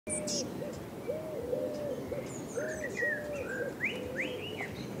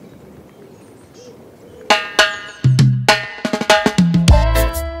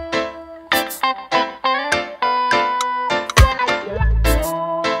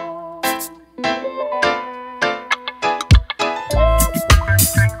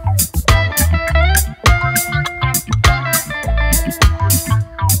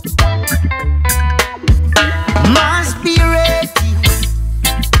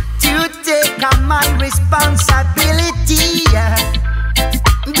Responsibility,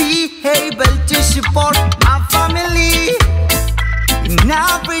 be able to support my family in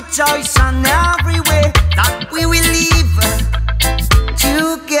every choice and every way that we will live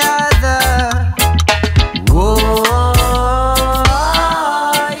together. Whoa,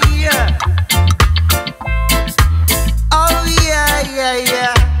 yeah. Oh yeah, yeah,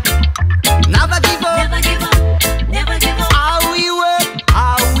 yeah. Never give up. Never give up. Never give up. How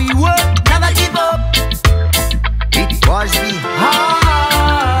we work. Never give up. It was me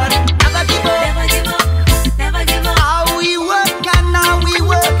hard. Never give up. Never give up. Never give up. How we work and now we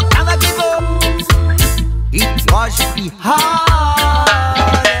work. Never give up. It was me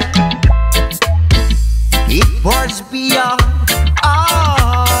hard. It was beyond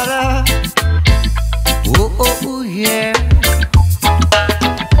hard. Oh, oh, oh, yeah.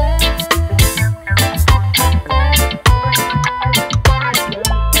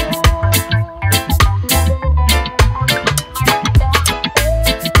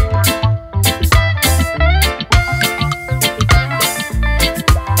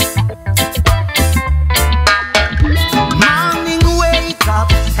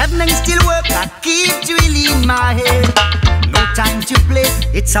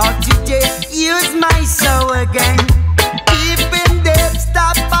 It's hard today, use my soul again. Keeping them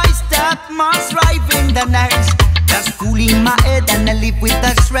step by step, must strive in the next. Just cooling my head and I live with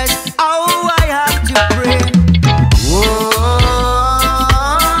the stress. Oh, I have to pray. Whoa,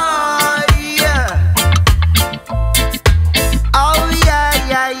 yeah. Oh, yeah,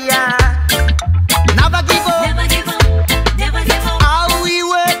 yeah, yeah. Never give up. Never give up. Never give up. How we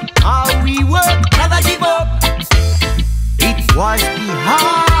work. Never give up. It was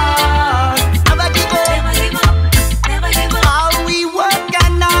hard. Never give up. Never give up. Never give up. How we work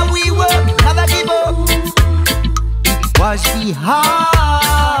and now we work. Never give up. It was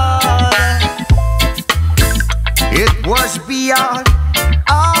hard. It was beyond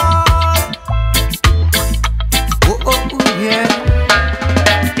hard. Oh, oh, oh, yeah.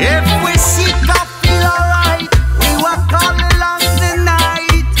 If we seek or feel alright, we walk all along the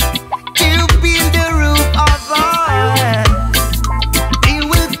night to build the roof of our head.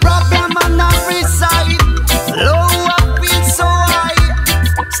 On every side, low up feel so high.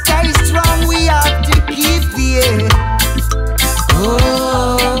 Stay strong, we have to keep the air.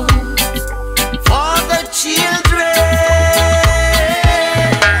 Oh, for the children,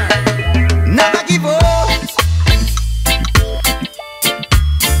 never give up.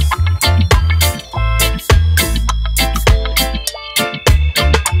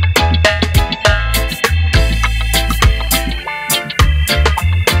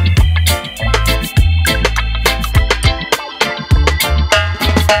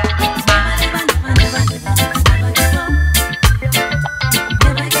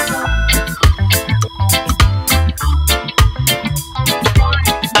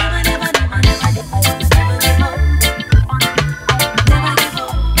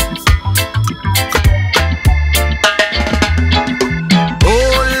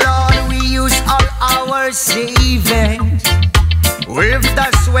 Savings with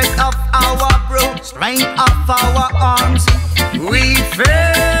the sweat of our brow, strength of our arms, we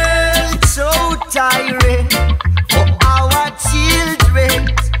felt so tired for our children,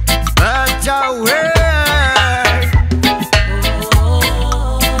 but away.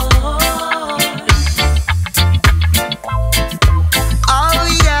 Oh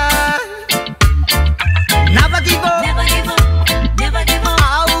yeah, never give up. Never give up. Never give up.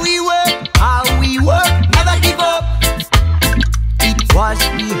 How we work. Never give up. It was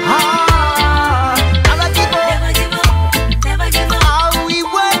me hard. Never give up. Never give up. Never give up. How we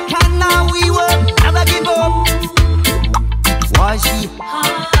work and now we work. Never give up. It was me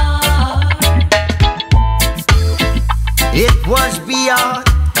hard. It was beyond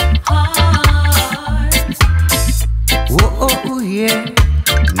hard. Oh, oh, oh, yeah.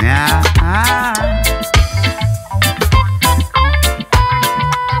 Nah.